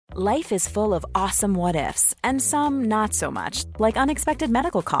Life is full of awesome what-ifs, and some not so much, like unexpected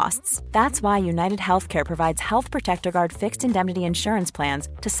medical costs. That's why United Healthcare provides Health Protector Guard fixed indemnity insurance plans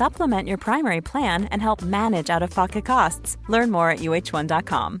to supplement your primary plan and help manage out-of-pocket costs. Learn more at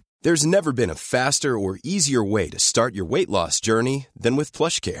uh1.com. There's never been a faster or easier way to start your weight loss journey than with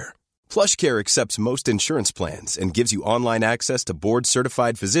PlushCare. PlushCare accepts most insurance plans and gives you online access to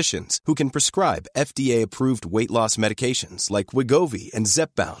board-certified physicians who can prescribe FDA-approved weight loss medications like Wegovy and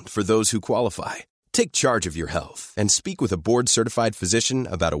Zepbound for those who qualify. Take charge of your health and speak with a board-certified physician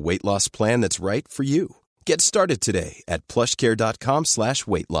about a weight loss plan that's right for you. Get started today at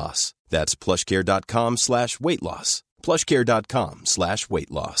plushcare.com/weight loss. That's plushcare.com/weight loss.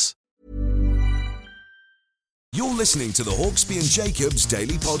 plushcare.com/weight loss. You're listening to the Hawksby and Jacobs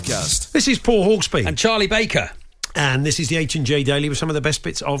Daily Podcast. This is Paul Hawksby. And Charlie Baker. And this is the H&J Daily with some of the best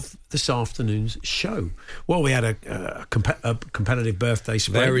bits of this afternoon's show. Well, we had a competitive birthday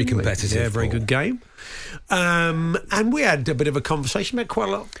spread. Very competitive. Yeah, very good game. And we had a bit of a conversation. We had quite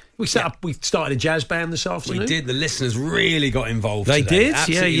a lot. We started a jazz band this afternoon. We did. The listeners really got involved They today. did,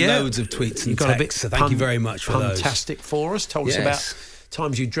 Absolutely yeah. loads of tweets and You got a bit texts, so thank you very much for those. Fantastic for us. Told us Yes. about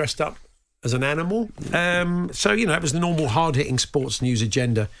times you dressed up as an animal. So, it was the normal hard-hitting sports news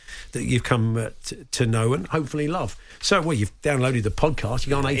agenda that you've come to know and hopefully love. So, you've downloaded the podcast.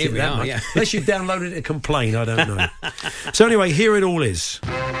 You can't hate it that much. Yeah. Unless you've downloaded it to complain, I don't know. So, anyway, here it all is.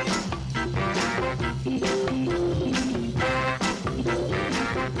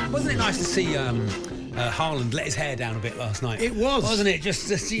 Wasn't it nice to see Haaland let his hair down a bit last night? It was. Wasn't it? Just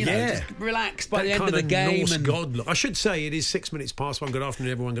relaxed by the end of the game. Norse And God look. I should say it is 6 minutes past 1. Good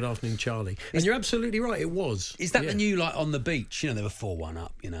afternoon, everyone. Good afternoon, Charlie. And you're absolutely right. It was. Is that the new, on the beach? They were 4-1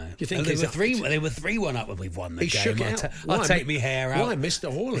 up, You think they it's were up? 3-1 up when we've won the He game. shook it out. I'll take my hair out. Why,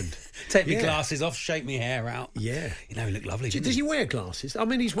 Mr. Haaland? Take my glasses off, shake my hair out. Yeah. He looked lovely, didn't Does he? he wear glasses? I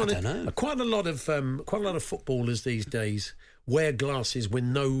mean, he's one I don't know. quite a lot of footballers these days wear glasses with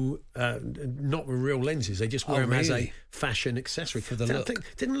not with real lenses. They just wear them as a really? fashion accessory For the look.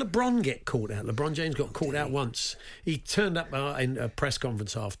 Didn't LeBron get caught out? LeBron James got caught out once. He turned up in a press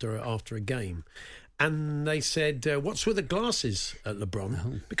conference after a game. And they said, what's with the glasses at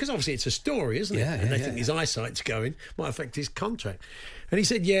LeBron? Because obviously it's a story, isn't it? Yeah, and they yeah, think yeah. his eyesight's going, might affect his contract. And he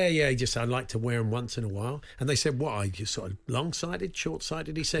said, I'd like to wear them once in a while. And they said, what, are you sort of long-sighted,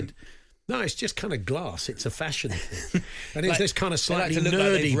 short-sighted? He said, no, it's just kind of glass. It's a fashion thing. And it's this kind of slightly they like to look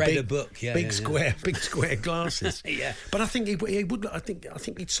like nerdy, they've read big, a book. big square glasses. Yeah. But I think he would. I think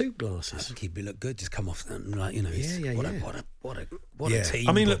he'd suit glasses. I think he'd look good. Just come off and what Yeah. a team.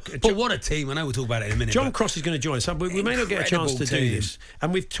 I mean, look, but what a team. I know we'll talk about it in a minute. John but Cross is going to join us. We may not get a chance to do team. this.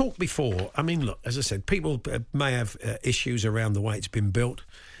 And we've talked before. I mean, look, as I said, people may have issues around the way it's been built.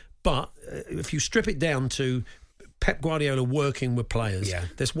 But if you strip it down to Pep Guardiola working with players,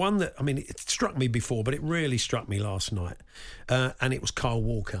 there's one that, I mean, it struck me before, but it really struck me last night. And it was Kyle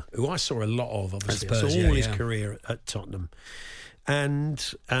Walker, who I saw a lot of, obviously. Spurs, I saw all his career at Tottenham. And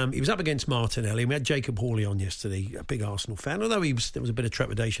he was up against Martinelli. We had Jacob Hawley on yesterday, a big Arsenal fan, although there was a bit of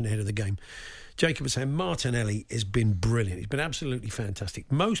trepidation ahead of the game. Jacob was saying Martinelli has been brilliant. He's been absolutely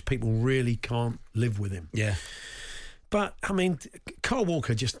fantastic. Most people really can't live with him. Yeah. But, I mean, Kyle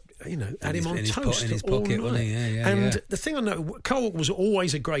Walker just, had him on toast in his all pocket, night. wasn't he? Yeah, and yeah. the thing I know, Kyle Walker was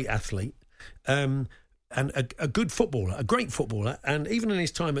always a great athlete and a good footballer, a great footballer. And even in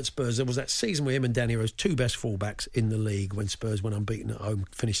his time at Spurs, there was that season with him and Danny Rose, two best fullbacks in the league when Spurs went unbeaten at home,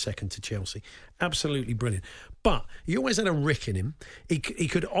 finished second to Chelsea. Absolutely brilliant. But he always had a rick in him. He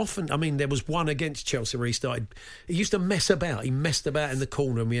could often, I mean, there was one against Chelsea where he used to mess about. He messed about in the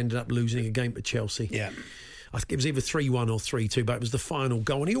corner and we ended up losing a game to Chelsea. Yeah. I think it was either 3-1 or 3-2, but it was the final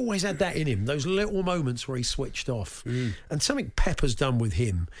goal. And he always had that in him, those little moments where he switched off. And something Pepper's done with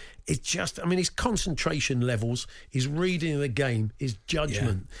him, it's just, I mean, his concentration levels, his reading of the game, his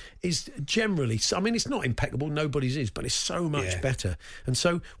judgment is generally, I mean, it's not impeccable, nobody's is, but it's so much better. And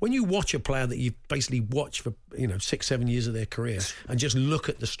so when you watch a player that you've basically watched for, 6-7 years of their career and just look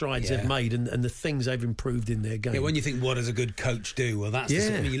at the strides they've made and the things they've improved in their game. Yeah, when you think, what does a good coach do? Well, that's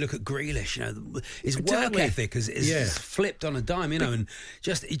I mean, you look at Grealish, his work ethic is flipped on a dime, and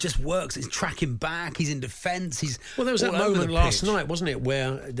he just works. He's tracking back, he's in defence, Well, there was that all over moment the last pitch. night, wasn't it,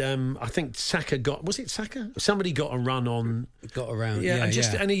 where I think Saka was it Saka? Somebody got a run on. Got around,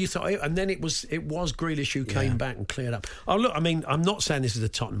 And you thought, and then it was Grealish who came back and cleared up. Oh, look, I mean, I'm not saying this is a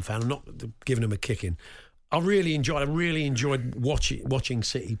Tottenham fan. I'm not giving him a kicking. I really enjoyed watching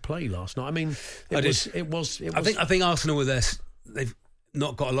City play last night. I mean, it was. I think Arsenal were there.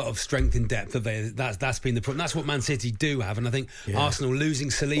 not got a lot of strength in depth, have they? That's been the problem. That's what Man City do have, and I think Arsenal losing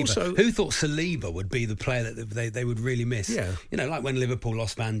Saliba. Also, who thought Saliba would be the player that they would really miss? Yeah. You know, like when Liverpool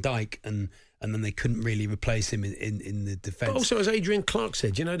lost Van Dijk and then they couldn't really replace him in the defence. But also, as Adrian Clark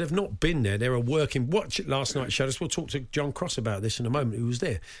said, you know, they've not been there. They're a working... Watch it last night showed us. We'll talk to John Cross about this in a moment, who was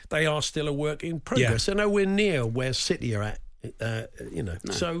there. They are still a work in progress. They're nowhere near where City are at, you know.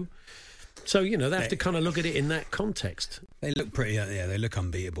 No. So, you know, they have to kind of look at it in that context. They look pretty, they look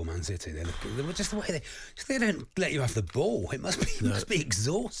unbeatable, Man City. They look just the way they don't let you have the ball. It must be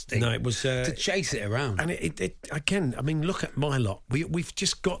exhausting. No, it was to chase it around. And it again, I mean, look at my lot. We've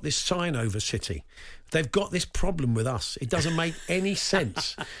just got this sign over City. They've got this problem with us. It doesn't make any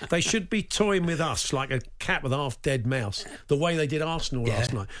sense. They should be toying with us like a cat with a half-dead mouse, the way they did Arsenal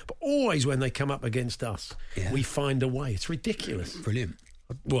last night. But always when they come up against us, we find a way. It's ridiculous. Brilliant.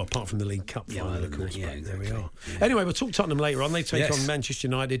 Well, apart from the League Cup final, of course. Yeah, exactly. There we are. Yeah. Anyway, we'll talk Tottenham later on. They take on Manchester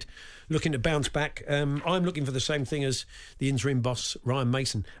United, looking to bounce back. I'm looking for the same thing as the interim boss, Ryan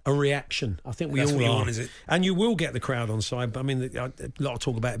Mason, a reaction. I think That's all what you are. want, is it? And you will get the crowd on side. I mean, a lot of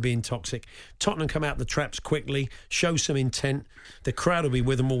talk about it being toxic. Tottenham come out the traps quickly, show some intent. The crowd will be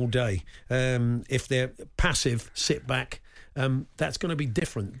with them all day. If they're passive, sit back. That's going to be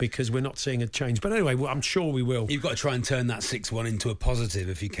different because we're not seeing a change. But anyway, I'm sure we will. You've got to try and turn that 6-1 into a positive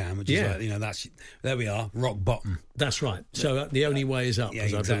if you can, which is like, you know, there we are, rock bottom. That's right. So the only way is up,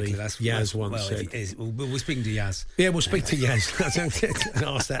 as I believe Yaz once said. We're speaking to Yaz. Yeah, we'll speak to Yaz and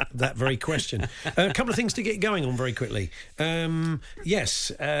ask that very question. A couple of things to get going on very quickly.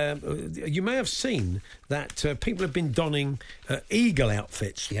 Yes, you may have seen that people have been donning eagle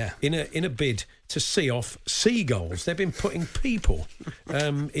outfits in a bid to see off seagulls. They've been putting people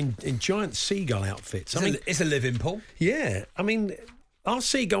in giant seagull outfits. It's a living pool. Yeah, I mean, are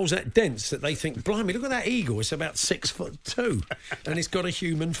seagulls that dense that they think, blimey, look at that eagle, it's about 6'2", and it's got a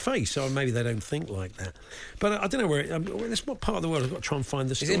human face? Or maybe they don't think like that. But I don't know where. That's what part of the world. I've got to try and find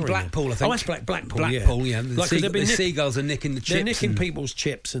the story. It's in Blackpool, I think. Oh, that's Blackpool. Blackpool, yeah. The seagulls are nicking the chips. They're nicking people's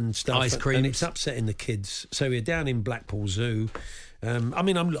chips and stuff. Ice cream. And it's upsetting the kids. So we're down in Blackpool Zoo. I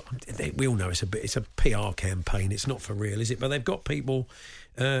mean, we all know it's a PR campaign. It's not for real, is it? But they've got people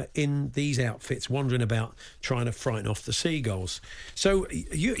in these outfits wandering about trying to frighten off the seagulls. So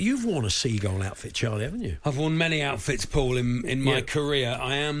you've worn a seagull outfit, Charlie, haven't you? I've worn many outfits, Paul, in my career.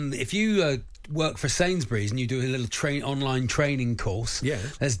 I am. If you work for Sainsbury's and you do a little online training course,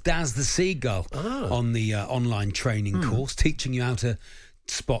 there's Daz the Seagull on the online training course, teaching you how to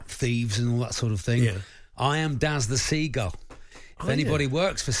spot thieves and all that sort of thing. Yeah. I am Daz the Seagull. If anybody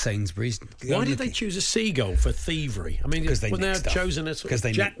works for Sainsbury's... Why did they choose a seagull for thievery? I mean, because they've chosen a sort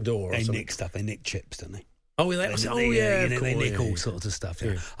of jackdaw or something. They nick stuff. They nick chips, don't they? Oh, they nick all sorts of stuff.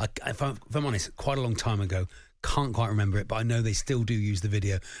 Yeah. If I'm honest, quite a long time ago, can't quite remember it, but I know they still do use the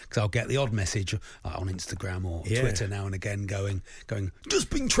video because I'll get the odd message on Instagram or Twitter now and again going,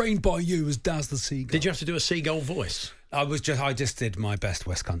 just being trained by you as Daz the Seagull. Did you have to do a seagull voice? I just did my best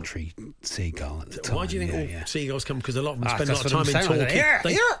West Country seagull at the time. Why do you think all seagulls come? Because a lot of them spend a lot of time in talking.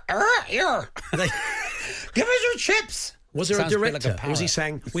 Here. Give us your chips. Was there a director? Was he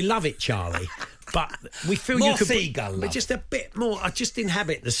saying, "We love it, Charlie, but we feel more you could seagull but just a bit more? I just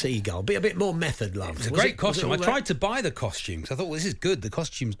inhabit the seagull. Be a bit more method, love." It's a great costume. I tried to buy the costumes. I thought, well, this is good. The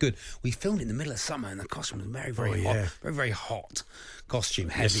costume's good. We filmed it in the middle of summer, and the costume was very, very hot. Very, very hot costume,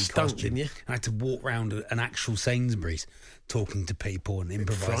 heavy costume. Didn't you? I had to walk around an actual Sainsbury's, talking to people and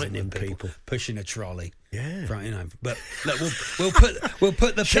improvising with people, pushing a trolley. Yeah, right. You know, but look, we'll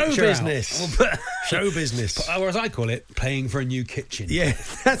put the show picture business. Out. We'll put show business, or as I call it, paying for a new kitchen. Yeah,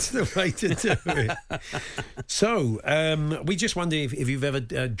 that's the way to do it. So we just wonder if you've ever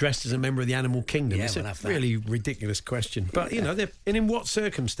dressed as a member of the animal kingdom. Yeah, it's a really ridiculous question, but you know, and in what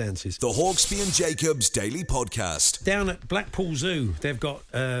circumstances? The Hawksbee and Jacobs Daily Podcast. Down at Blackpool Zoo, they've got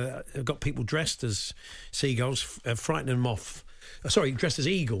people dressed as seagulls, frightening them off. Dressed as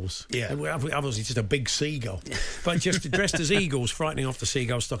eagles. Yeah. Obviously just a big seagull. But just dressed as eagles, frightening off the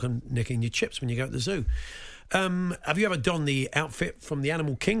seagull stock and nicking your chips when you go to the zoo. Have you ever donned the outfit from the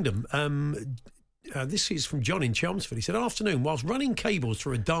animal kingdom? This is from John in Chelmsford. He said, afternoon, whilst running cables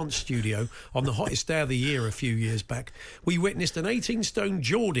through a dance studio on the hottest day of the year a few years back, we witnessed an 18-stone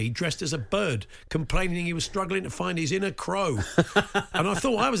Geordie dressed as a bird complaining he was struggling to find his inner crow. And I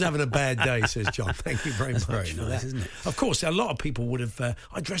thought I was having a bad day, says John. Thank you very much very for nice, that. Isn't it? Of course, a lot of people would have...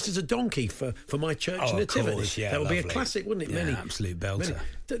 I dressed as a donkey for my church nativity. Of course, yeah, that would be a classic, wouldn't it? Yeah, absolute belter.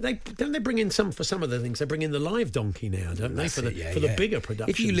 Don't they bring in for some of the things? They bring in the live donkey now, don't they? For the bigger production.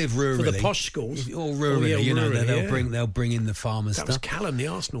 If you live rurally, for the posh schools, Rural, they'll bring in the farmers that stuff. That was Callum, the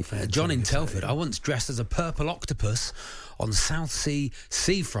Arsenal fan. John in Telford. I once dressed as a purple octopus on South Sea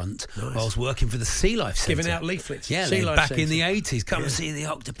seafront while I was working for the Sea Life Centre. Giving out leaflets. Yeah, back in the 80s. Come and see the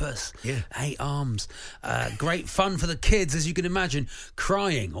octopus. Yeah. 8 arms. Great fun for the kids, as you can imagine.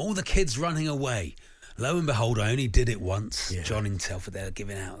 Crying. All the kids running away. Lo and behold, I only did it once. Yeah. John in Telford, they're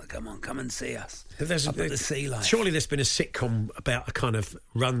giving out. Come on, come and see us. Up at the Sea Life. Surely there's been a sitcom about a kind of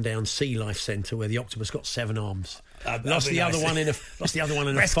rundown Sea Life Centre where the octopus got 7 arms. Lost the other one in a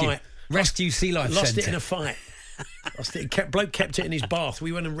fight. Rescue Sea Life Centre. Lost it in a fight. Bloke kept it in his bath.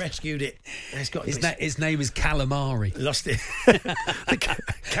 We went and rescued it. His name is Calamari. Lost it.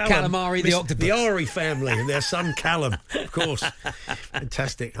 Calamari the octopus. The Ari family and their son Callum, of course.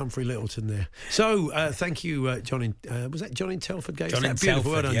 Fantastic. Humphrey Littleton there. So, thank you, John. Was that John in Telford? John in Beautiful.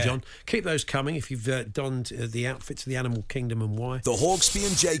 Telford, well done, John. Keep those coming if you've donned the outfits of the Animal Kingdom and why. The Hawksbee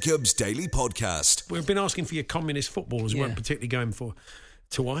and Jacobs Daily Podcast. We've been asking for your communist footballers. Weren't particularly going for...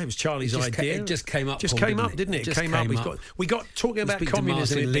 To why? It was Charlie's idea. It just came up. Didn't it? It came up. We got talking about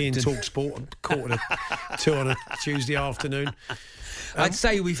communism in being Talk Sport quarter to 2 on a Tuesday afternoon. I'd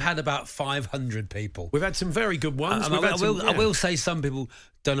say we've had about 500 people. We've had some very good ones. I will say some people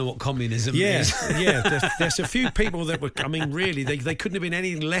don't know what communism is. There's a few people that were, I mean, really, they couldn't have been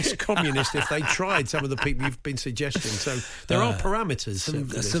any less communist if they tried some of the people you've been suggesting. So there are parameters.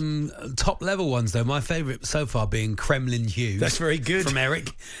 Some top-level ones, though. My favourite so far being Kremlin Hughes. That's very good. From Eric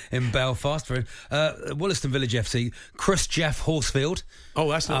in Belfast. Wollaston Village FC, Chris Jeff Horsfield. Oh,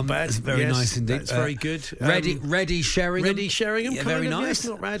 that's not bad. That's very nice indeed. That's very good. Reddy Sheringham. Yeah, very nice.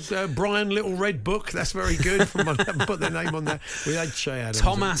 That's not bad. Brian Little Red Book. That's very good. I haven't put their name on there. We had Shay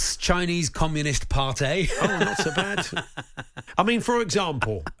Adams. Thomas Chinese Communist Party. Oh, not so bad. I mean, for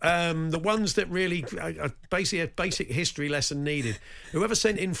example, the ones that really are basically a basic history lesson needed. Whoever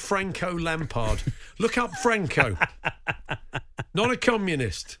sent in Franco Lampard, look up Franco. Not a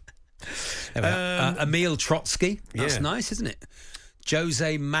communist. Emil Trotsky. That's nice, isn't it?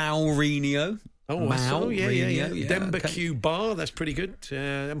 Jose Mourinho. Demba Q Bar, that's pretty good. I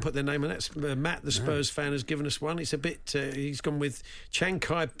haven't put their name on that. Matt, the Spurs fan, has given us one. It's a bit, he's gone with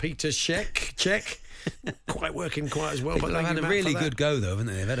Chankay Peter Cech. Working quite as well. But they've had a really good go, though, haven't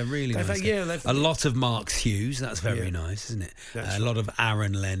they? They've had a really nice go. A lot of Marx Hughes, that's very nice, isn't it? A lot of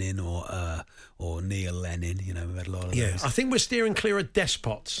Aaron Lennon or Neil Lennon, we've had a lot of those. I think we're steering clear of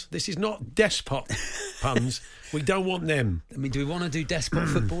despots. This is not despot puns. We don't want them. I mean, do we want to do despot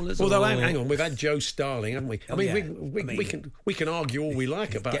footballers? Although, hang on, we've had Joe Starling, haven't we? We can argue all we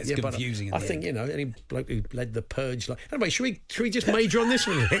like about it. It gets confusing. I think, any bloke who led the purge. Anyway, should we just major on this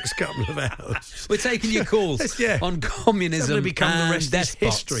for the next couple of hours? We're taking your calls on communism and become the rest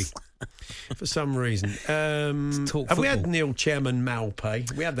despots. History. For some reason. Have we had Neil Chairman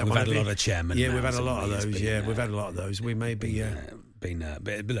Malpay? We had that we've one. Had a lot of Chairman. Yeah, we've had a lot of those. We've had a lot of those. We may be...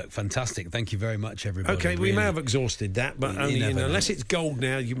 But look, fantastic. Thank you very much, everybody. Okay, we may have exhausted that, but only unless it's gold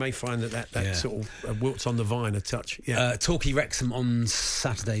now, you may find that sort of wilts on the vine a touch. Yeah. Torquay Wrexham on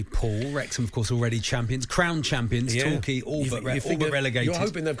Saturday, Paul. Wrexham, of course, already champions, crown champions. Yeah. Torquay all but relegated. You're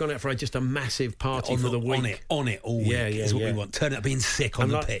hoping they've gone out for just a massive party for the week. On it all week is what we want. Turn up being sick on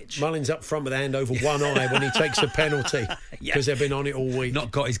the pitch. Mullins up front with a hand over one eye when he takes a penalty because they've been on it all week.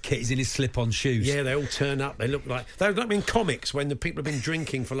 Not got his kit. He's in his slip-on shoes. Yeah, they all turn up. They look like in comics when the people have been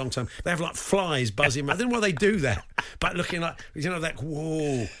drinking for a long time. They have like flies buzzing. I don't know why they do that, but looking like that.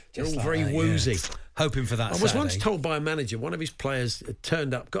 Whoa, they're all very woozy. Yeah. Hoping for that. I was once told by a manager, one of his players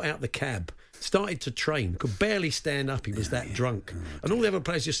turned up, got out the cab, started to train, could barely stand up. He was that drunk, and all the other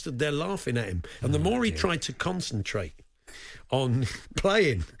players just stood there laughing at him. And the more he tried to concentrate on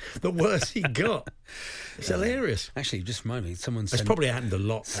playing, the worse he got. It's hilarious. Actually, just remind me, It's probably happened a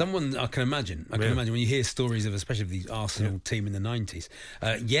lot. Someone, I can imagine when you hear stories of, especially the Arsenal team in the 90s.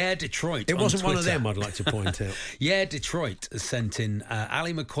 Detroit. It wasn't Twitter. One of them, I'd like to point out. Detroit has sent in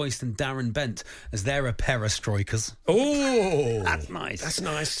Ali McCoist and Darren Bent as their perestroikers. Oh, that's nice. That's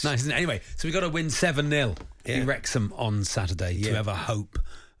nice. Nice, isn't it? Anyway, so we've got to win 7-0 in Wrexham on Saturday to have a hope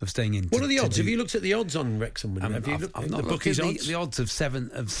of staying in. What are the odds? Have you looked at the odds on Wrexham? Have you looked at the bookies odds? The odds of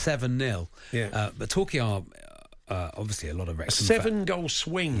 7-0. Yeah. But Torquay are obviously a lot of Wrexham. 7-goal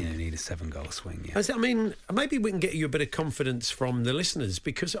swing. Yeah, you need a 7-goal swing. Yeah. I mean, maybe we can get you a bit of confidence from the listeners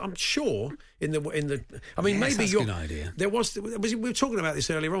because I'm sure in the. I mean, maybe that's a good idea. We were talking about this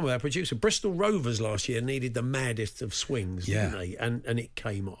earlier on with our producer. Bristol Rovers last year needed the maddest of swings, didn't they? And it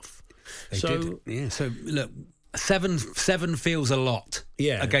came off. They did. Yeah. So look. Seven feels a lot.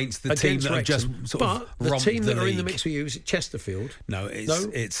 Yeah, against the team that have just sort of romped the league. But the team that are in the mix with you is Chesterfield. No,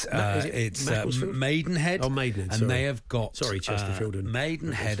 it's Maidenhead. Oh, Maidenhead, and they have got Chesterfield and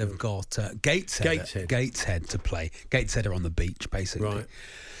Maidenhead have got Gateshead to play. Gateshead are on the beach basically. Right.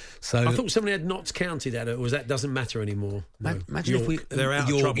 So I thought somebody had Notts County that, or was that doesn't matter anymore? No. Imagine York, if we they're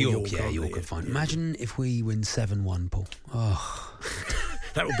out of trouble. York are fine. Imagine if we win 7-1, Paul. Oh.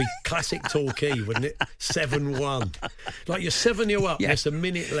 That would be classic Torquay, wouldn't it? 7-1. Like you're 7-0 up, there's a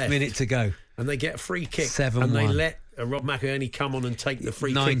minute left. Minute to go. And they get a free kick. 7-1. And they let Rob McElhenney come on and take the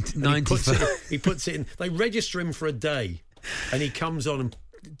free kick. And he puts it in. They register him for a day. And he comes on and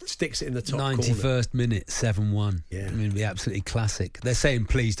sticks it in the top 91st corner. minute, 7-1. Yeah. I mean, it'd be absolutely classic. They're saying,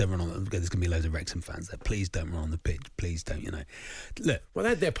 please don't run on. There's going to be loads of Wrexham fans there. Please don't run on the pitch. Please don't, Look. Well, they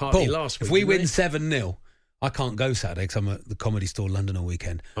had their party Paul, last week. If we win 7-0, I can't go Saturday because I'm at the Comedy Store London all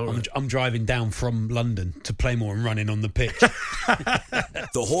weekend. Right. I'm driving down from London to Playmore and running on the pitch. The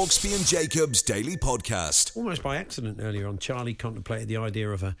Hawksbee and Jacobs Daily Podcast. Almost by accident earlier on, Charlie contemplated the idea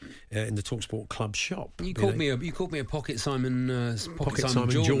of in the TalkSport Club shop. You called me a Pocket Simon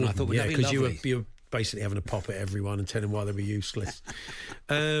Jordan. I thought that'd be lovely. You were basically having a pop at everyone and telling why they were useless.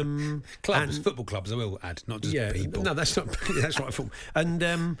 Football clubs, I will add, not just people. No, that's not. That's right.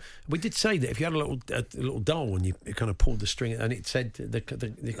 And we did say that if you had a little doll and you kind of pulled the string and it said the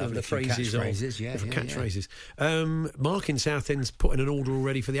phrases, catchphrases. Mark in Southend's putting an order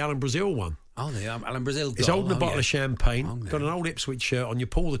already for the Alan Brazil one. Oh, the Alan Brazil. It's holding a bottle of champagne. Got an old Ipswich shirt on. You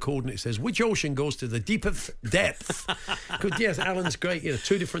pull the cord and it says, "Which ocean goes to the deepest depth?" Good. Yes, Alan's great.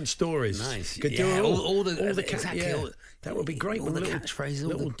 2 different stories. Nice. Could do all the exactly. That would be great. All with the little catchphrases,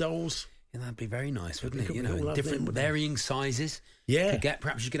 little dolls. Yeah, that'd be very nice, wouldn't it? All Different varying sizes. Yeah.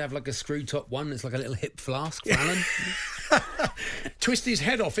 Perhaps you could have like a screw top one. It's like a little hip flask for Alan. Twist his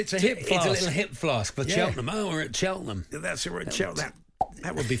head off. It's a hip flask. It's a little hip flask for Cheltenham. Oh, we're at Cheltenham. That's it. We're at Cheltenham.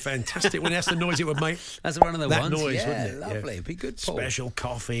 That would be fantastic. That's the noise it would make. That's one of the that ones. Noise, yeah, wouldn't it? Lovely. It'd be good. Paul. Special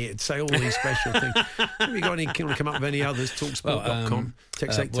coffee. It'd say all these special things. Have you got any? Can we come up with any others? Talksport.com.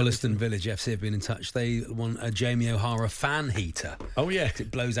 Wollaston Village FC have been in touch. They want a Jamie O'Hara fan heater. Oh yeah,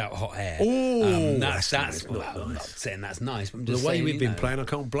 it blows out hot air. Oh, that's nice. Well, I'm not saying that's nice. But I'm just the way saying, we've been playing, I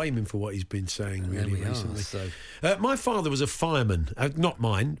can't blame him for what he's been saying really recently. My father was a fireman. Not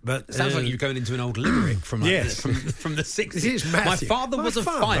mine, but it sounds like you're going into an old limerick from from the 60s. This is Matthew. My father was a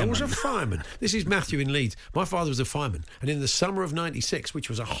fireman. This is Matthew in Leeds. My father was a fireman, and in the summer of '96, which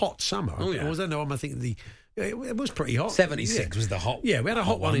was a hot summer, I think it was pretty hot. 76 was the hot. Yeah, we had a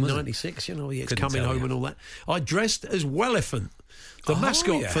hot one in '96. It's coming home and all that. I dressed as Wellephant, the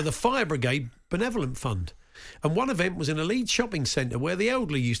mascot for the Fire Brigade Benevolent Fund. And one event was in a Leeds shopping centre where the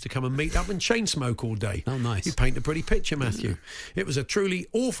elderly used to come and meet up and chain smoke all day. Oh, nice. You paint a pretty picture, Matthew. It was a truly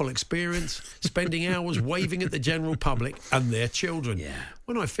awful experience, spending hours waving at the general public and their children. Yeah.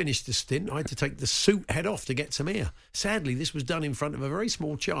 When I finished the stint, I had to take the suit head off to get some air. Sadly, this was done in front of a very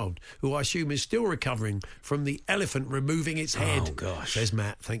small child, who I assume is still recovering from the elephant removing its head. Oh, gosh. Says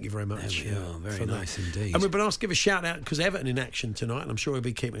Matt. Thank you very much. There we are. Very nice indeed. And we've been asked to give a shout-out because Everton in action tonight, and I'm sure we'll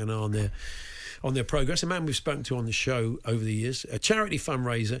be keeping an eye on their progress. A man we've spoken to on the show over the years, a charity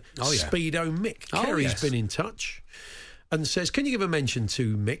fundraiser, Speedo Mick. Kerry's been in touch and says, can you give a mention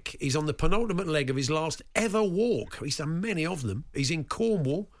to Mick? He's on the penultimate leg of his last ever walk. He's done many of them. He's in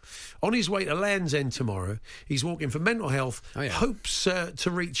Cornwall, on his way to Land's End tomorrow. He's walking for mental health, hopes to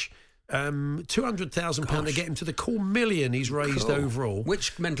reach £200,000 to get him to the cool million he's raised overall.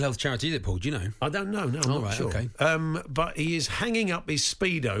 Which mental health charity is it, Paul? Do you know? I don't know. No, I'm not sure. Okay. But he is hanging up his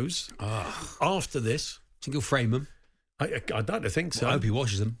Speedos after this. Do you think he'll frame them? I don't think so. Well, I hope he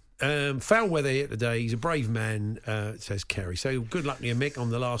washes them. Foul weather here today. He's a brave man, says Kerry. So good luck to you, Mick, on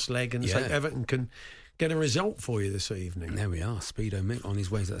the last leg, and so Everton can get a result for you this evening. There we are. Speedo Mick on his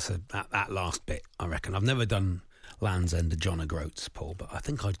way. That's that last bit, I reckon. I've never done Land's End to John O'Groats, Paul, but I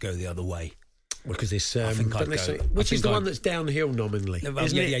think I'd go the other way. Because this, which is the one that's downhill nominally,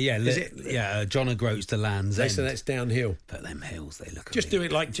 isn't it? Yeah, John O'Groats to Land's End. So that's downhill. But them hills, they look. Just do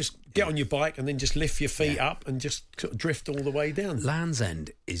it just get on your bike and then just lift your feet up and just sort of drift all the way down. Land's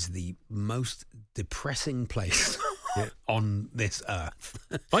End is the most depressing place on this earth.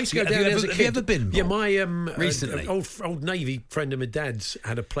 I used to go down there as a kid. Have you ever been? Yeah, my recently old Navy friend of my dad's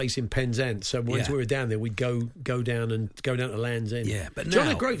had a place in Penzance. So once we were down there, we'd go down to Land's End. Yeah, but John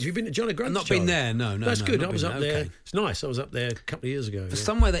O'Groats. Have you been to John O'Groats? I've not been there. No. That's good. I was up there. It's nice. I was up there a couple of years ago. For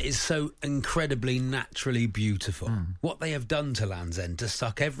somewhere that is so incredibly naturally beautiful, what they have done to Land's End to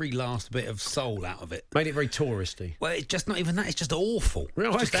suck every last bit of soul out of it, made it very touristy. Well, it's just not even that. It's just awful.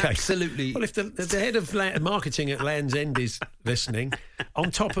 Well, just absolutely. Well, if the head of marketing at Land's Land's End is listening,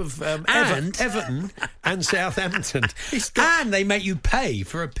 on top of Everton and Southampton. And they make you pay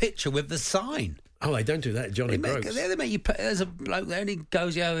for a picture with the sign. Oh, they don't do that at Johnny Groats. They make you pay. There's a bloke there and he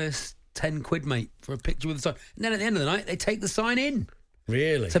goes, it's 10 quid, mate, for a picture with the sign. And then at the end of the night, they take the sign in.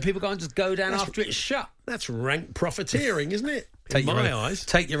 Really? So people can't just go down after it's shut. That's rank profiteering, isn't it? In my eyes.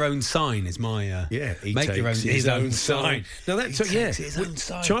 Take your own sign is my... he make takes his own sign. Now that's his own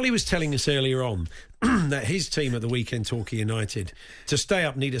sign. Charlie was telling us earlier on that his team at the weekend, Torquay United, to stay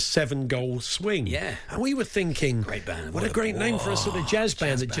up need a 7-goal swing. Yeah. And we were thinking, great band. What a great name for a sort of jazz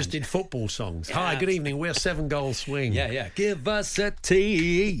band that just did football songs. Yeah. Hi, good evening. We're 7-goal swing. Yeah. Give us a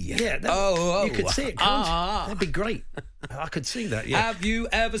tea. Yeah. You could see it, can't you? That'd be great. I could see that, yeah. Have you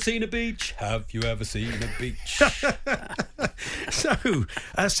ever seen a beach? Have you ever seen a beach? So,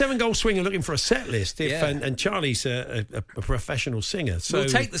 7-goal swinger looking for a set list. And Charlie's a professional singer. So we'll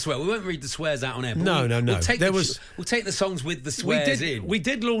take the swear. We won't read the swears out on air. No. We'll take the songs with the swears in. We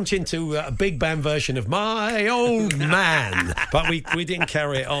did launch into a big band version of My Old Man, but we didn't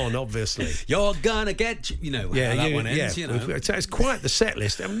carry it on, obviously. You're gonna get, how that one ends, It's quite the set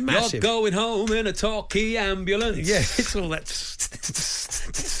list. Massive. You're going home in a Torquay ambulance. Yeah, it's all that.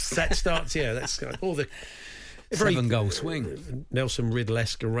 That starts, that's all the 7-goal swing. Nelson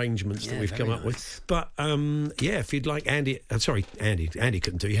Riddle-esque arrangements that we've come up with. But, if you'd like Andy... Andy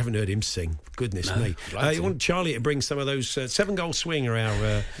couldn't do it. You haven't heard him sing. Goodness me. You want Charlie to bring some of those 7-goal swing or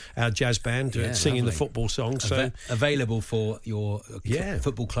our jazz band singing the football songs. So available for your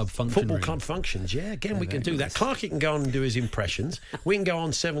football club function. Football club functions, Again, we can do that. Clarky can go on and do his impressions. We can go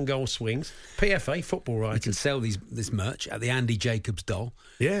on 7-goal swings. PFA, football writers. You can sell this merch at the Andy Jacobs Doll.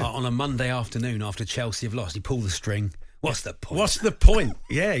 Yeah. On a Monday afternoon after Chelsea have lost. You pull the string. What's the point?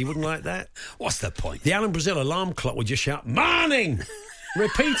 Yeah, you wouldn't like that. What's the point? The Alan Brazil alarm clock would just shout, "Morning!"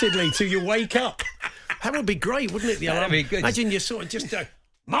 repeatedly till you wake up. That would be great, wouldn't it? The alarm. That'd be good. Imagine you sort of just go,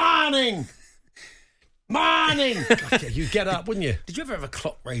 "Morning! Morning!" God, you get up, wouldn't you? Did you ever have a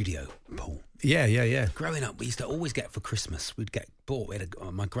clock radio, Paul? Yeah. Growing up, we used to always get for Christmas. We'd get bought. We had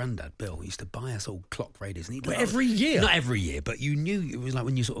my granddad Bill used to buy us all clock radios. And every year, not every year, but you knew it was like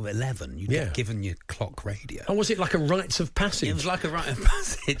when you sort of 11, you'd get given your clock radio. Oh, was it like a rites of passage? It was like a rite of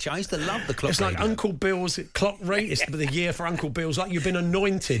passage. I used to love the clock. It's radio. like Uncle Bill's clock radio. It's the year for Uncle Bill's, like you've been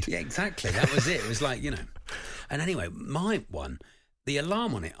anointed. Yeah, exactly. That was it. It was like And anyway, my one, the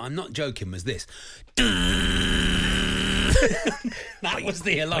alarm on it, I'm not joking, was this. That was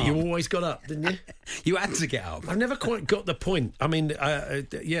the alarm. You always got up, didn't you? You had to get up. I've never quite got the point. I mean,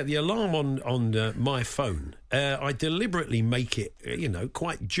 the alarm on my phone, I deliberately make it,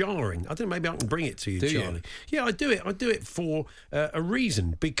 quite jarring. I don't know, maybe I can bring it to you, Charlie. Yeah, I do it. I do it for a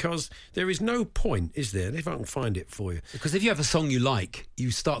reason, because there is no point, is there, if I can find it for you. Because if you have a song you like, you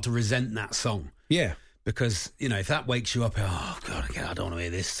start to resent that song. Yeah. Because, if that wakes you up, oh, God, I don't want to hear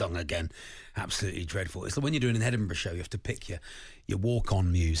this song again. Absolutely dreadful. It's like when you're doing an Edinburgh show, you have to pick your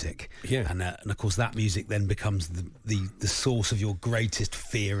walk-on music. Yeah. And of course, that music then becomes the source of your greatest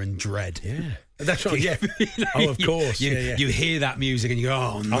fear and dread. Yeah. That's right, yeah. Oh, of course. You hear that music and you go,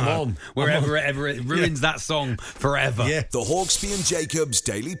 oh, no. I'm on. Wherever it ruins that song forever. Yeah. The Hawksby and Jacobs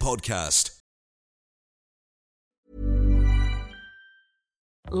Daily Podcast.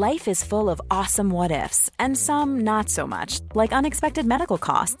 Life is full of awesome what-ifs, and some not so much, like unexpected medical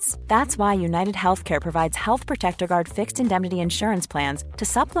costs. That's why United Healthcare provides Health Protector Guard fixed indemnity insurance plans to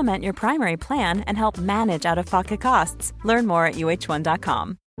supplement your primary plan and help manage out-of-pocket costs. Learn more at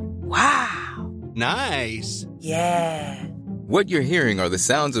uh1.com. Wow. Nice. Yeah. What you're hearing are the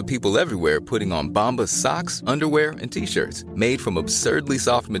sounds of people everywhere putting on Bombas socks, underwear, and T-shirts made from absurdly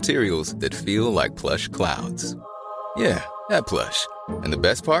soft materials that feel like plush clouds. Yeah, that plush. And the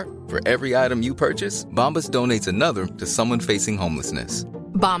best part? For every item you purchase, Bombas donates another to someone facing homelessness.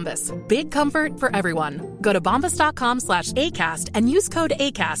 Bombas. Big comfort for everyone. Go to bombas.com/ACAST and use code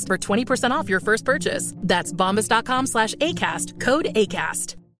ACAST for 20% off your first purchase. That's bombas.com/ACAST. Code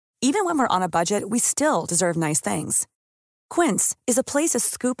ACAST. Even when we're on a budget, we still deserve nice things. Quince is a place to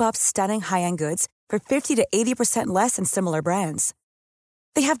scoop up stunning high-end goods for 50 to 80% less than similar brands.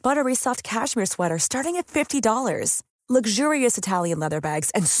 They have buttery soft cashmere sweaters starting at $50, luxurious Italian leather bags,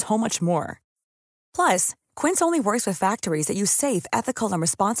 and so much more. Plus, Quince only works with factories that use safe, ethical, and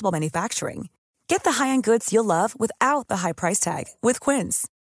responsible manufacturing. Get the high-end goods you'll love without the high price tag with Quince.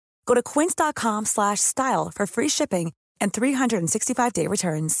 Go to quince.com/style for free shipping and 365-day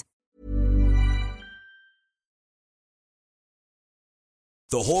returns.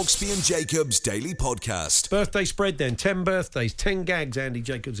 The Hawksby and Jacobs Daily Podcast. Birthday spread then. 10 birthdays, 10 gags Andy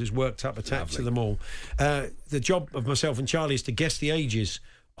Jacobs has worked up attached to them all. The job of myself and Charlie is to guess the ages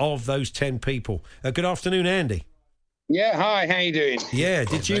of those 10 people. Good afternoon, Andy. Yeah, hi, how you doing? Yeah,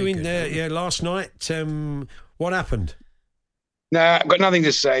 did you last night? What happened? No, I've got nothing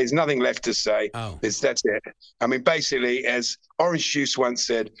to say. There's nothing left to say. Oh. That's it. I mean, basically, as Orange Juice once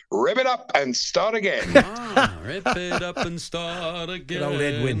said, rip it up and start again. Rip it up and start again. Good old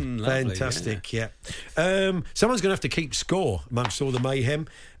Edwin. Lovely, Fantastic, yeah. Someone's going to have to keep score amongst all the mayhem.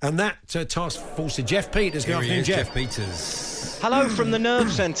 And that task falls to Jeff Peters. Good afternoon, Jeff Peters. Hello from the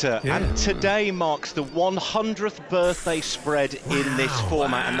Nerve Centre. And today marks the 100th birthday spread in this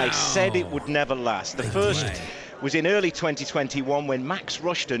format. And they said it would never last. The first was in early 2021 when Max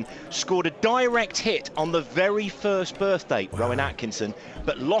Rushton scored a direct hit on the very first birthday, Rowan Atkinson,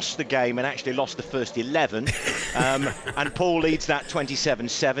 but lost the game and actually lost the first 11. And Paul leads that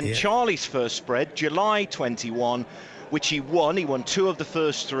 27-7. Yeah. Charlie's first spread, July 21, which he won. He won 2 of the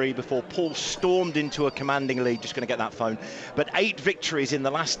first 3 before Paul stormed into a commanding lead. Just going to get that phone. But 8 victories in the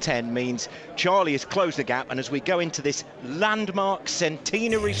last 10 means Charlie has closed the gap. And as we go into this landmark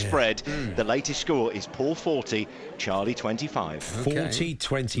centenary spread, the latest score is Paul 40, Charlie 25.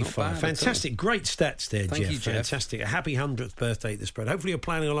 40-25. Fantastic. Great stats there, Thank Jeff. you, Jeff. Fantastic. A happy 100th birthday at the spread. Hopefully you're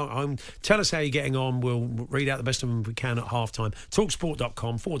planning along at home. Tell us how you're getting on. We'll read out the best of them if we can at half-time.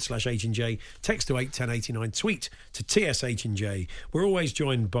 Talksport.com/H&J. Text to 81089. Tweet to TSH&J. We're always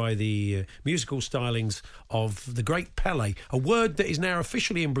joined by the musical stylings of the great Pele, a word that is now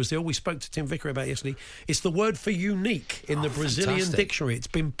officially in Brazil. We spoke to Tim Vicker about it yesterday. It's the word for unique in the Brazilian dictionary. It's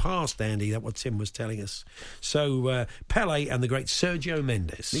been passed, Andy, that's what Tim was telling us. So Pele and the great Sergio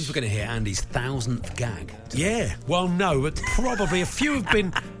Mendes. Means we're going to hear Andy's 1000th gag. Yeah, well, no, but probably a few have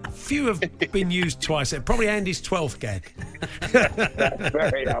been used twice. Probably Andy's 12th gag. That's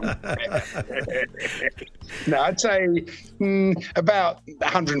very unfair. No, I'd say about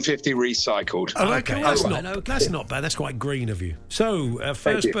 150 recycled. Oh, okay. That's not bad. That's quite green of you. So,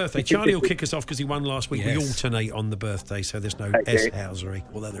 first birthday. Charlie will kick us off because he won last week. Yes. We alternate on the birthday, so there's no S-housery,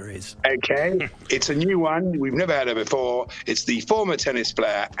 although there is. Okay. It's a new one. We've never had it before. It's the former tennis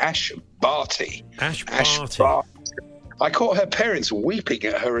player Ash Barty. Ash Barty. I caught her parents weeping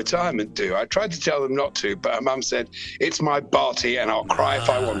at her retirement do. I tried to tell them not to, but her mum said, it's my Barty and I'll cry if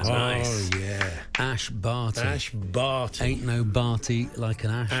I want to. Nice. Oh, yeah. Ash Barty. Ash Barty. Ain't no Barty like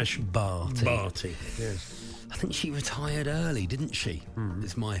an Ash Barty. Barty, yes. I think she retired early, didn't she?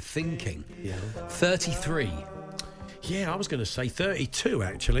 It's my thinking. Yeah. 33. Yeah, I was going to say 32,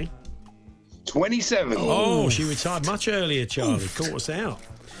 actually. 27. Oh, she retired much earlier, Charlie. Caught us out.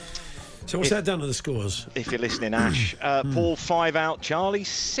 So what's that done to the scores? If you're listening, Ash, Paul 5 out, Charlie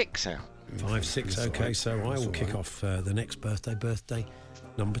 6 out. 5-6, okay, so I will kick off the next birthday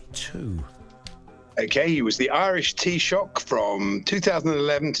number 2. Okay, he was the Irish Taoiseach from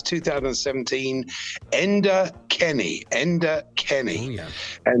 2011 to 2017, Enda Kenny. Oh, yeah.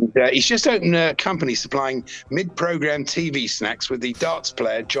 And he's just opened a company supplying mid-programme TV snacks with the darts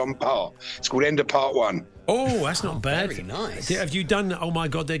player John Parr. It's called Enda Part 1. Oh, that's not bad. Very nice. Have you done, oh my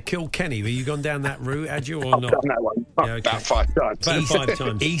God, they'd kill Kenny? Have you gone down that route, had you, or not? I've done that one. Yeah, okay. About 5 times. About 5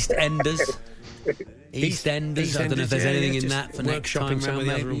 times. EastEnders. EastEnders. I don't know if there's anything in that for next time round. Some of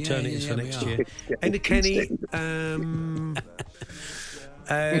the other alternatives for next year. Enda Kenny,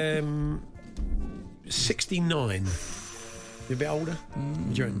 69. You a bit older?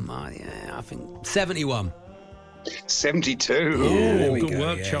 Yeah, I think 71. 72. Oh, good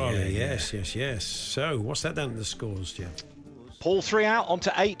work, Charlie. Yes. So, what's that done to the scores, Jeff? Paul 3 out, on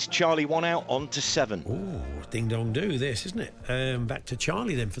to 8. Charlie 1 out, on to 7. Oh, ding-dong-do this, isn't it? Back to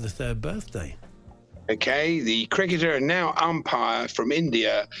Charlie then for the 3rd birthday. Okay, the cricketer and now umpire from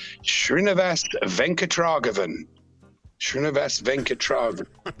India, Srinivas Venkatragavan. Srinivas Venkatragavan.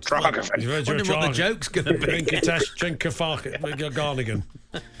 Wondering what the joke's going to be. Venkatesh Garnigan.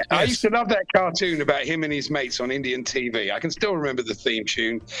 I used to love that cartoon about him and his mates on Indian TV. I can still remember the theme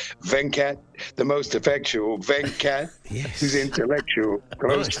tune. Venkat, the most effectual. Venkat, who's intellectual.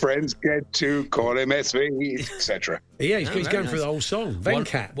 Close friends get to call him SV, etc. Yeah, he's going through the whole song.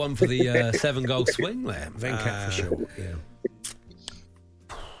 Venkat. One for the 7-goal swing there. Venkat for sure, yeah.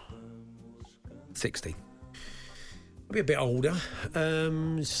 60. I'll be a bit older.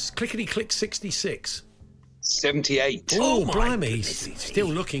 Clickety-click 66. 78. Oh, blimey. He's still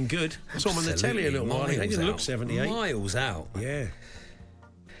looking good. I saw him on the telly a little while. They didn't look 78. Miles out. Yeah.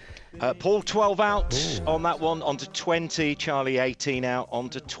 Paul 12 out on that one, on to 20. Charlie 18 out, on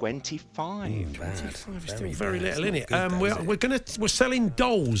to 25. 25 is still very little, isn't it? We're selling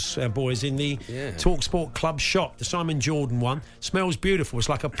dolls, boys, in the TalkSport Club shop. The Simon Jordan one smells beautiful. It's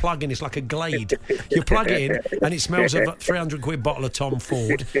like a plug-in. It's like a Glade. You plug it in, and it smells of a £300 bottle of Tom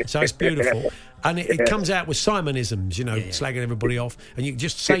Ford. So it's beautiful. And it comes out with Simonisms, slagging everybody off, and you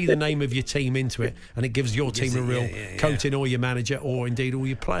just say the name of your team into it, and it gives your team a real coating, or your manager, or indeed all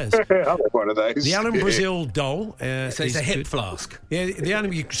your players. I'm one of those. The Alan Brazil doll. So it's a hip flask. Yeah, the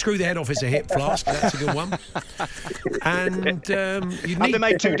Alan, you screw the head off, it's a hip flask. That's a good one. And have they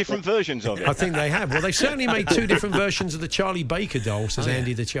made 2 different versions of it? I think they have. Well, they certainly made 2 different versions of the Charlie Baker doll, says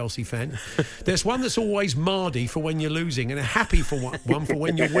Andy, the Chelsea fan. There's one that's always Mardy for when you're losing, and a happy for one for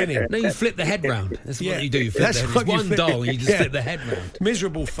when you're winning. No, you flip the head round. That's what you do. You flip the head. It's one doll, and you just flip the head round.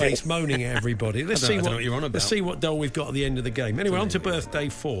 Miserable face, moaning at everybody. Let's see what you're on about. Let's see what doll we've got at the end of the game. Anyway, on to birthday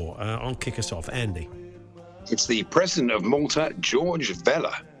 4. I'll kick us off. Andy. It's the president of Malta, George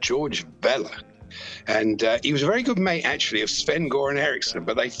Vella. George Vella. And he was a very good mate, actually, of Sven-Goran Eriksson,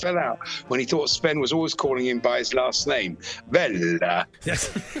 but they fell out when he thought Sven was always calling him by his last name, Vella. Do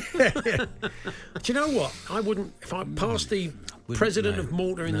you know what? I wouldn't, if I passed the president of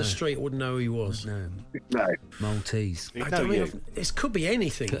Malta in the street, I wouldn't know who he was. No. Maltese. This could be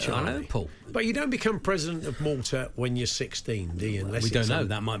anything, Charlie. I know, Paul. But you don't become president of Malta when you're 16, do you? We don't know.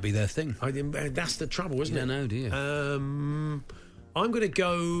 That might be their thing. That's the trouble, isn't it? You don't know, do you? I'm going to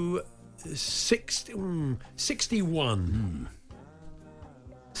go 61.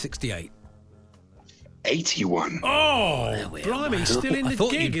 68. 81. Oh, blimey, he's still in the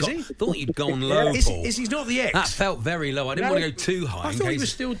gig, is he? I thought you'd gone low, Paul. Is he not the X? That felt very low. I didn't want to go too high. I thought he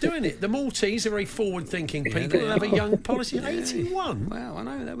was still doing it. The Maltese are very forward-thinking people who have a young policy. 81. Well, I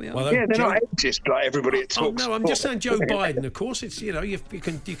know, there we are. Well, they're not ageist like everybody talks. No, I'm just saying Joe Biden, of course. It's, you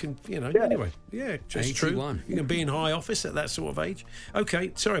can, anyway. Yeah, just 81. True. You can be in high office at that sort of age.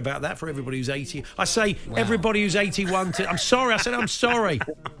 Okay, sorry about that for everybody who's 80. I say everybody who's 81 I'm sorry. I said I'm sorry.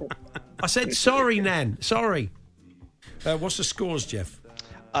 I said sorry, Nan. Sorry. What's the scores, Jeff?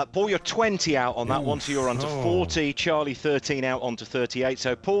 Paul, you're 20 out on that one, so you're on to 40. Charlie, 13 out on to 38.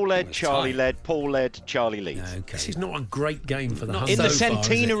 So Paul led, Charlie led, Paul led, Charlie leads. Okay. This is not a great game for the Huns. In the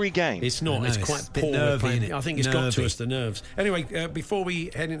centenary game. It's not. It's quite poor. Nervy, I think it's got to us, the nerves. Anyway, before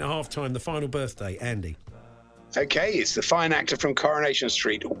we head into half-time, the final birthday, Andy. Okay, it's the fine actor from Coronation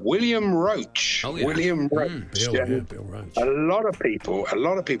Street, William Roach. Oh, yeah. William Roach. Bill Roach. A lot of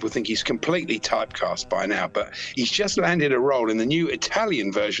people think he's completely typecast by now, but he's just landed a role in the new Italian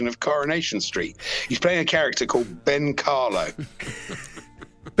version of Coronation Street. He's playing a character called Ben Carlo.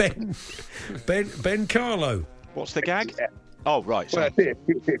 Ben Carlo. What's the gag? Yeah. Oh, right. Well,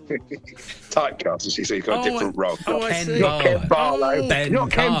 typecast, so he's got a different role. Ken Barlow. Not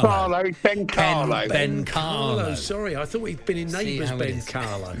Ken Barlow, Ben Carlo. Ben Carlo. Sorry, I thought he'd been in Neighbours, Ben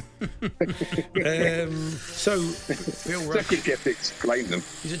Carlo. So, Bill Roach. You have to explain them.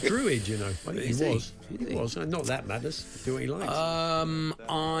 He's a druid, you know. I think he was. Not that matters. Do what he likes.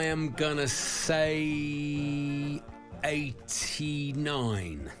 I am going to say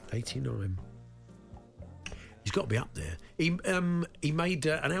 89. 89. He's got to be up there. He made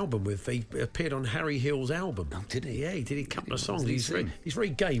an album he appeared on Harry Hill's album. Oh, did he? Yeah, he did a couple of songs. He's very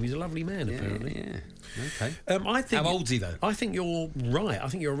game. He's a lovely man, apparently. Yeah. Okay. I think. How old's he though? I think you're right. I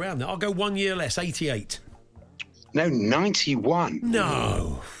think you're around there. I'll go 1 year less. 88. No, 91.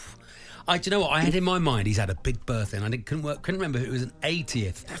 No. Do you know what? I had in my mind he's had a big birthday, and I couldn't remember if it was an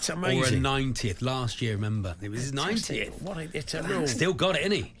 80th. That's amazing. Or a 90th last year. Remember, it was his 90th. It's a real. Still got it,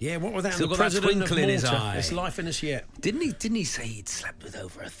 innit? Yeah. What was that? Still got that twinkle in his eye. There's life in us yet. Didn't he say he'd slept with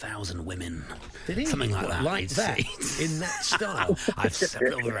over 1,000 women? Did he? Something like that. Like that. In that style. I've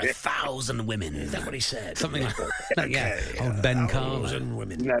slept over 1,000 women. Is that what he said? Something like that. Yeah. Oh, Ben Carlo.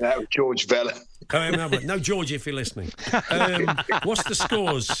 Women. No, that was George Vella. No, George, if you're listening. What's the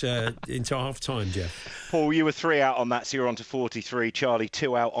scores into half-time, Jeff? Paul, you were 3 out on that, so you're on to 43. Charlie,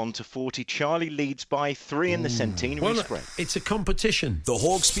 2 out on to 40. Charlie leads by 3 in the centenary spread. It's a competition. The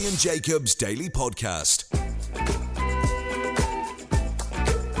Hawksbee and Jacobs Daily Podcast.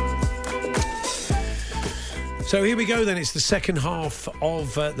 So here we go then. It's the second half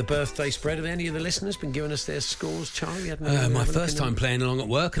of the birthday spread. Have any of the listeners been giving us their scores, Charlie? My first time playing along at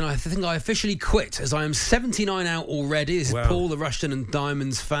work, and I think I officially quit as I am 79 out already. This is Paul, the Rushton and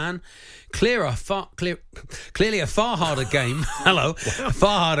Diamonds fan. Clearly a far harder game. Hello, a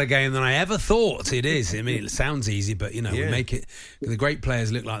far harder game than I ever thought it is. I mean, it sounds easy, but we make it. The great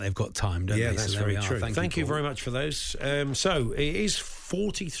players look like they've got time, don't they? Yeah, that's very true. Thank you Paul. very much for those. So it is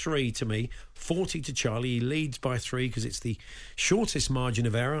 43 to me, 40 to Charlie. He leads by 3 because it's the shortest margin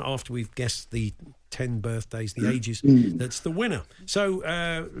of error after we've guessed the 10 birthdays, the ages. That's the winner. So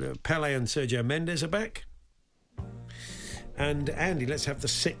Pele and Sergio Mendes are back. And Andy, let's have the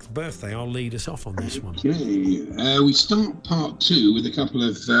 6th birthday. I'll lead us off on this one. Okay, we start part 2 with a couple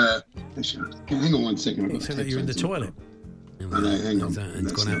of. Hang on 1 second. So that you're in the toilet.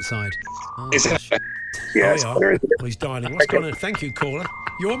 It's gone outside. Oh, yes. He's dialing. What's going on? Thank you, caller.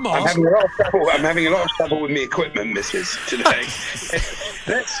 Your mask. I'm having a lot of trouble with my equipment, missus, today.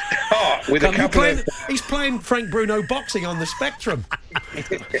 Let's start with a couple of... He's playing Frank Bruno boxing on the Spectrum.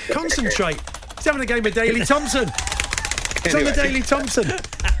 Concentrate. He's having a game of Daley Thompson. It's on the Daley Thompson.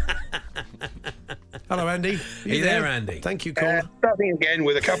 Hello, Andy. Are you there, Andy? Thank you, caller. Starting again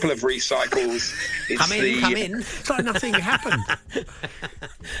with a couple of recycles. Come in. It's like nothing happened.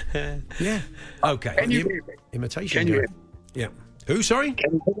 Yeah. Okay. Can you hear me? Imitation. Can you hear me? Yeah. Who, sorry?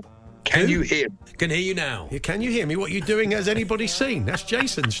 Can you hear me? Can hear you now. Yeah, can you hear me? What you're doing has anybody seen? That's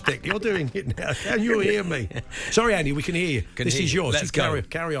Jason's stick. You're doing it now. Can you hear me? Sorry, Andy, we can hear you. This is yours. Let's go.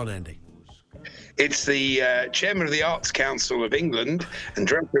 Carry on, Andy. It's the chairman of the Arts Council of England and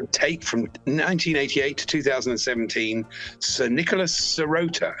director of Tate from 1988 to 2017, Sir Nicholas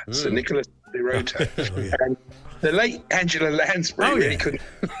Sirota. Sir Nicholas Sirota. And the late Angela Lansbury really couldn't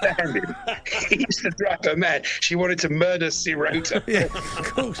stand him. He used to drive her mad. She wanted to murder Sirota. Yeah,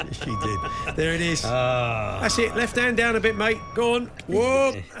 of course she did. There it is. That's it. Left hand down a bit, mate. Go on.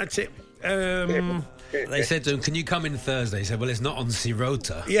 Whoa. That's it. They said to him, "Can you come in Thursday?" He said, "Well, it's not on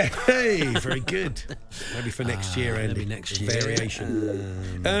Sirota." Yeah, hey, very good. Maybe for next year, Andy. Maybe next year.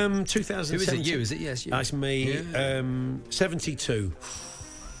 Variation. 2017. Who is it? You? Is it? Yes, you. That's me. Yeah. 72.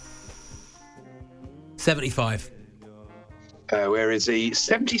 75. Where is he?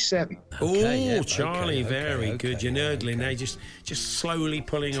 77. Okay, Charlie, very good. You're nerdling now, just slowly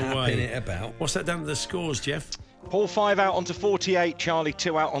pulling Tapping away. it about. What's that done to the scores, Jeff? Paul 5 out onto 48, Charlie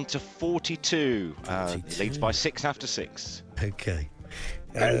 2 out onto 42. Leads by 6 after 6. Okay.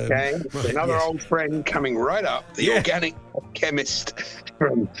 Okay, another old friend coming right up, the organic chemist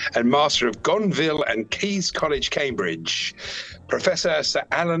and master of Gonville and Keyes College, Cambridge, Professor Sir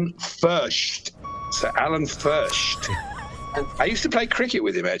Alan Furst. Sir Alan Furst. And I used to play cricket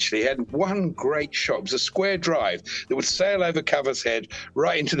with him, actually. He had one great shot. It was a square drive that would sail over Cover's Head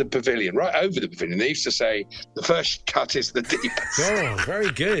right into the pavilion, right over the pavilion. They used to say, the first cut is the deepest. Oh,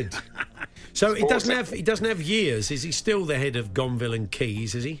 very good. So he doesn't have years. Is he still the head of Gonville and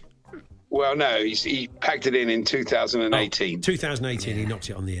Keyes, is he? Well, no, he packed it in 2018. 2018, he knocked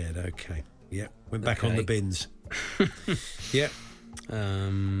it on the head. Okay. Yeah, went back on the bins. Yeah.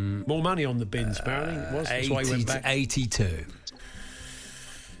 More money on the bins, apparently. It was. That's why he went back. 82.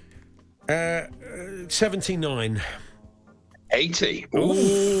 79. 80.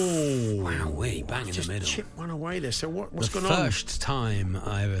 Ooh. Wow, bang in the middle. Chip one away there. So what's going on? The first time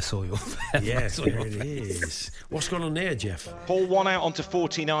I ever saw your face. Yes, there it is. What's going on there, Jeff? Paul 1 out onto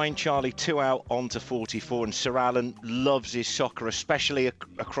 49, Charlie 2 out onto 44, and Sir Alan loves his soccer, especially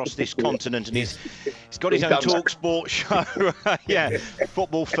across this continent, and he's got his own TalkSport show.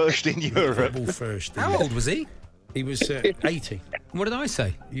 Football first in Europe. Football first. How old was he? He was 80. What did I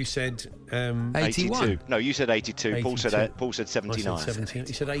say? You said 81. No, you said 82. 82. Paul said 79. I said 79.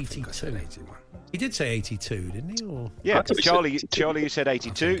 He said 82. He did say 82, didn't he? Or... Yeah, Charlie, you said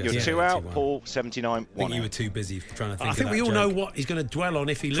 82. You're 2 out. 81. Paul, 79. I think you were too busy trying to think I think of we that all joke. know what he's going to dwell on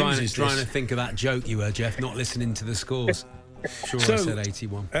if he loses. Trying to think of that joke you were, Jeff, not listening to the scores. Sure, I said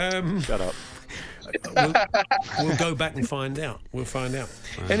 81. Shut up. We'll go back and find out. We'll find out.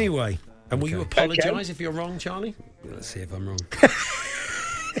 Wow. Anyway, and will you apologise if you're wrong, Charlie? Let's see if I'm wrong.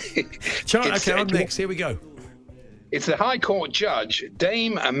 Charlie, okay, I'm next. Here we go. It's the High Court judge,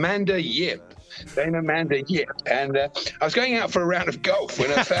 Dame Amanda Yip. And I was going out for a round of golf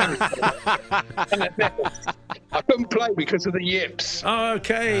when I found I couldn't play because of the yips.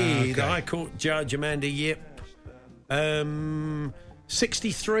 Okay. The High Court judge, Amanda Yip.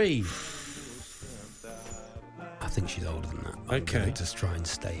 63. I think she's older than that. I'm going to just try and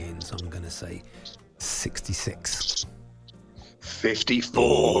stay in, so I'm going to say 66. 54.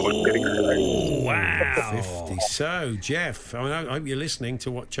 Oh, wow. 50. So, Jeff, I hope you're listening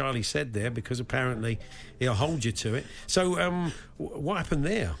to what Charlie said there, because apparently he'll hold you to it. So, what happened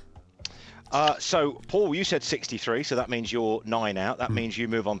there? So, Paul, you said 63, so that means you're 9 out. That means you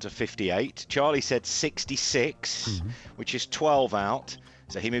move on to 58. Charlie said 66, which is 12 out.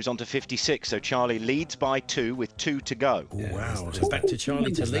 So he moves on to 56. So Charlie leads by 2 with 2 to go. Wow. So back to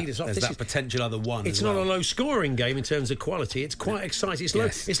Charlie to lead us off. There's that potential other one. It's not a low-scoring game in terms of quality. It's quite exciting.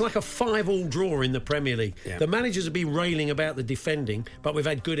 It's like a 5-all draw in the Premier League. Yeah. The managers have been railing about the defending, but we've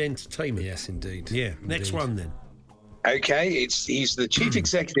had good entertainment. Yes, indeed. Yeah. Indeed. Next one, then. Okay, he's the chief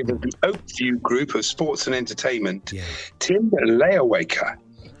executive of the Oakview Group of Sports and Entertainment, Tim Leyawaker.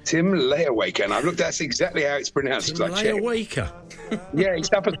 Tim Leyawaker, and I've looked. That's exactly how it's pronounced. Tim Leyawaker. Yeah, he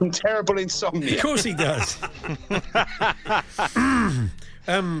suffers from terrible insomnia. Of course he does.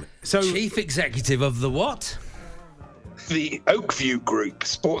 So, chief executive of the what? the Oakview Group,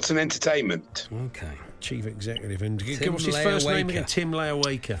 Sports and Entertainment. Okay. Chief Executive. And what's his first name again? Tim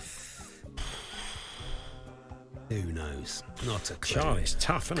Leyawaker. Who knows? Not a clue. Charlie, it's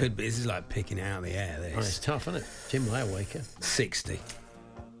tough, isn't it? This is like picking it out of the air, this. Oh, it's tough, isn't it? Tim Leyawaker. 60.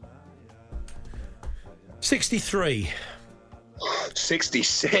 63.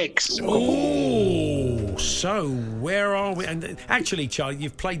 66. Oh, so where are we? And actually, Charlie,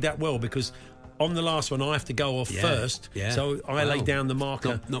 you've played that well because on the last one I have to go off first. Yeah. So I laid down the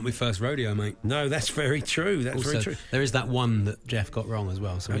marker. Not my first rodeo, mate. No, that's very true. That's also, very true. There is that one that Jeff got wrong as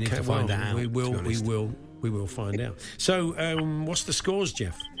well, so we need to find that out. We will find out. So, what's the scores,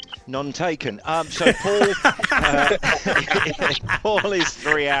 Jeff? None taken. So Paul is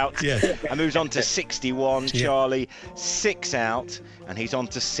 3 out and moves on to 61. Charlie 6 out and he's on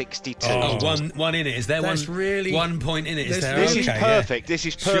to 62. One in it. Is there really 1 point in it? Is there? This is perfect. This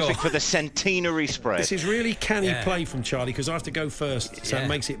is perfect for the centenary spread. This is really canny play from Charlie because I have to go first, so it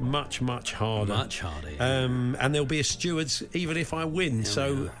makes it much, much harder. Much harder. And there'll be a stewards even if I win,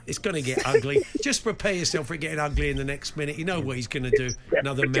 so it's going to get ugly. Just prepare yourself for it getting ugly in the next minute. You know what he's going to do.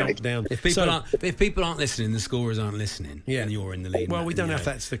 Another meltdown. If people aren't listening, the scorers aren't listening, and you're in the lead. Well, we don't know if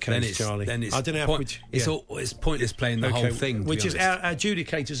that's the case, Charlie. Then I don't know. It's pointless playing the whole thing. Which is our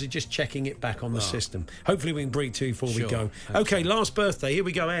adjudicators are just checking it back on the system. Hopefully, we can bring it to you before we go. Okay, last birthday. Here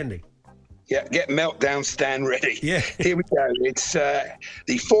we go, Andy. Yeah, get meltdown stand ready. Yeah. Here we go. It's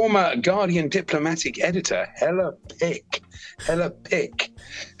the former Guardian diplomatic editor, Hella Pick.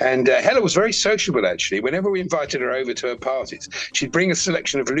 And Hella was very sociable, actually. Whenever we invited her over to her parties, she'd bring a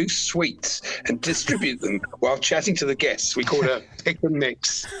selection of loose sweets and distribute them while chatting to the guests. We called her Pick and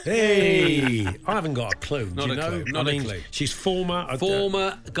Mix. Hey, I haven't got a clue. Not a clue. She's former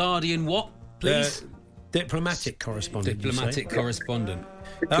Guardian what, please? Diplomatic correspondent. Diplomatic correspondent.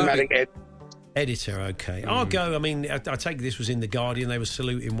 Diplomatic editor, okay. I'll go. I mean, I take this was in The Guardian. They were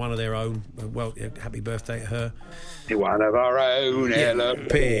saluting one of their own. Well, happy birthday to her. One of our own, Ella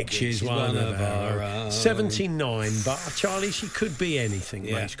Pick. She's one of our own. 79, but Charlie, she could be anything,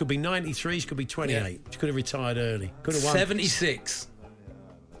 mate. She could be 93, she could be 28. Yeah. She could have retired early. Could have won. 76.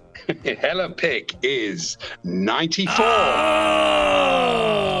 Hella Pick is 94. Oh!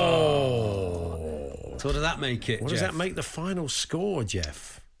 So what does that make it, What does that make the final score,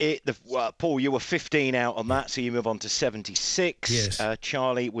 Jeff? Paul, you were 15 out on that, so you move on to 76. Yes.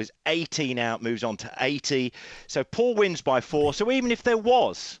 Charlie was 18 out, moves on to 80. So Paul wins by 4. So even if there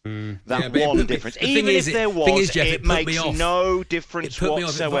was that one difference, it makes no difference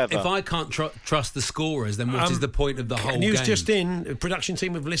whatsoever. If I can't trust the scorers, then what is the point of the whole news game? Just in, the production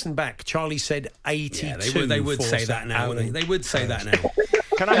team have listened back. Charlie said 82. Yeah, they would say that now. They would say that now.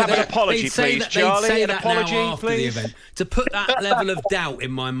 Can I have an apology, please, Charlie? They'd say an apology, now after please. the event. To put that level of doubt in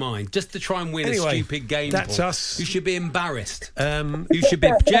my mind, just to try and win a stupid game. That's us. You should be embarrassed.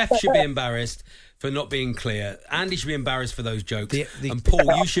 Jeff should be embarrassed for not being clear. Andy should be embarrassed for those jokes. And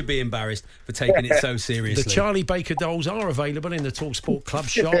Paul, you should be embarrassed for taking it so seriously. The Charlie Baker dolls are available in the TalkSport Club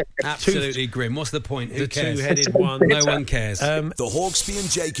shop. Absolutely grim. What's the point? Who cares? The two-headed one. No one cares. The Hawksby and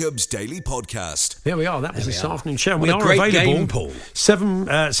Jacobs Daily Podcast. There we are. That was this afternoon show. We are available. Game, Paul.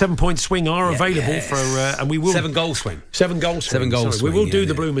 7-point swing are available for, and we will 7-goal swing. 7-goal swing. 7-goal swing. We will do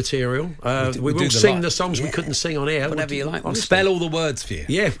the blue material. We will sing the songs we couldn't sing on air. Whatever you like. I'll spell all the words for you.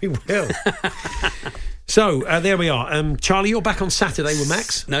 Yeah, we will. So, there we are. Charlie, you're back on Saturday with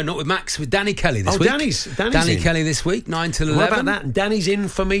Max? No, not with Max, with Danny Kelly this week. Danny Kelly this week, 9 till 11. What about that? Danny's in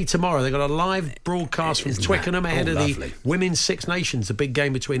for me tomorrow. They've got a live broadcast from Twickenham ahead of the Women's Six Nations, the big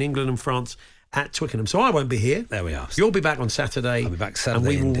game between England and France at Twickenham. So I won't be here. There we are. You'll be back on Saturday. I'll be back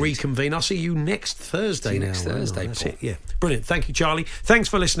Saturday. And we will reconvene. I'll see you next Thursday Next Thursday, That's Paul. it, yeah. Brilliant. Thank you, Charlie. Thanks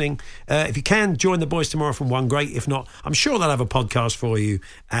for listening. If you can, join the boys tomorrow from 1, great. If not, I'm sure they'll have a podcast for you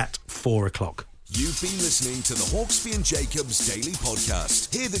at 4 o'clock. You've been listening to the Hawksby and Jacobs Daily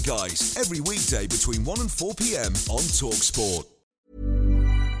Podcast. Hear the guys every weekday between 1 and 4 p.m. on TalkSport.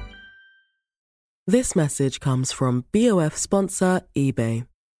 This message comes from BOF sponsor eBay.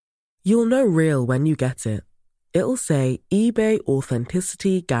 You'll know real when you get it. It'll say eBay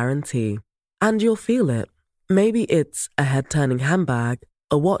Authenticity Guarantee. And you'll feel it. Maybe it's a head-turning handbag,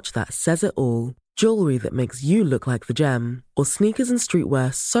 a watch that says it all, jewelry that makes you look like the gem, or sneakers and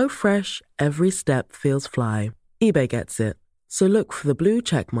streetwear so fresh every step feels fly. eBay gets it. So look for the blue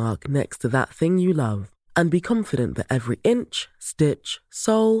check mark next to that thing you love and be confident that every inch, stitch,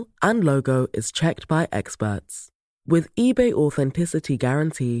 sole, and logo is checked by experts. With eBay Authenticity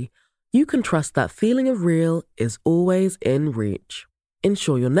Guarantee, you can trust that feeling of real is always in reach.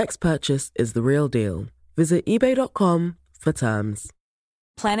 Ensure your next purchase is the real deal. Visit ebay.com for terms.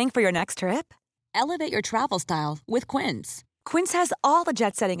 Planning for your next trip? Elevate your travel style with Quince. Quince has all the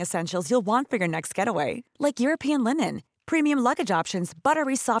jet-setting essentials you'll want for your next getaway, like European linen, premium luggage options,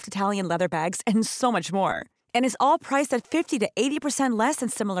 buttery soft Italian leather bags, and so much more. And is all priced at 50 to 80% less than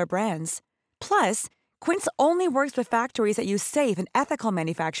similar brands. Plus, Quince only works with factories that use safe and ethical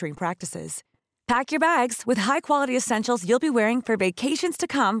manufacturing practices. Pack your bags with high-quality essentials you'll be wearing for vacations to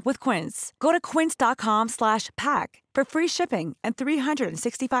come with Quince. Go to quince.com/pack for free shipping and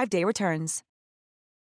 365-day returns.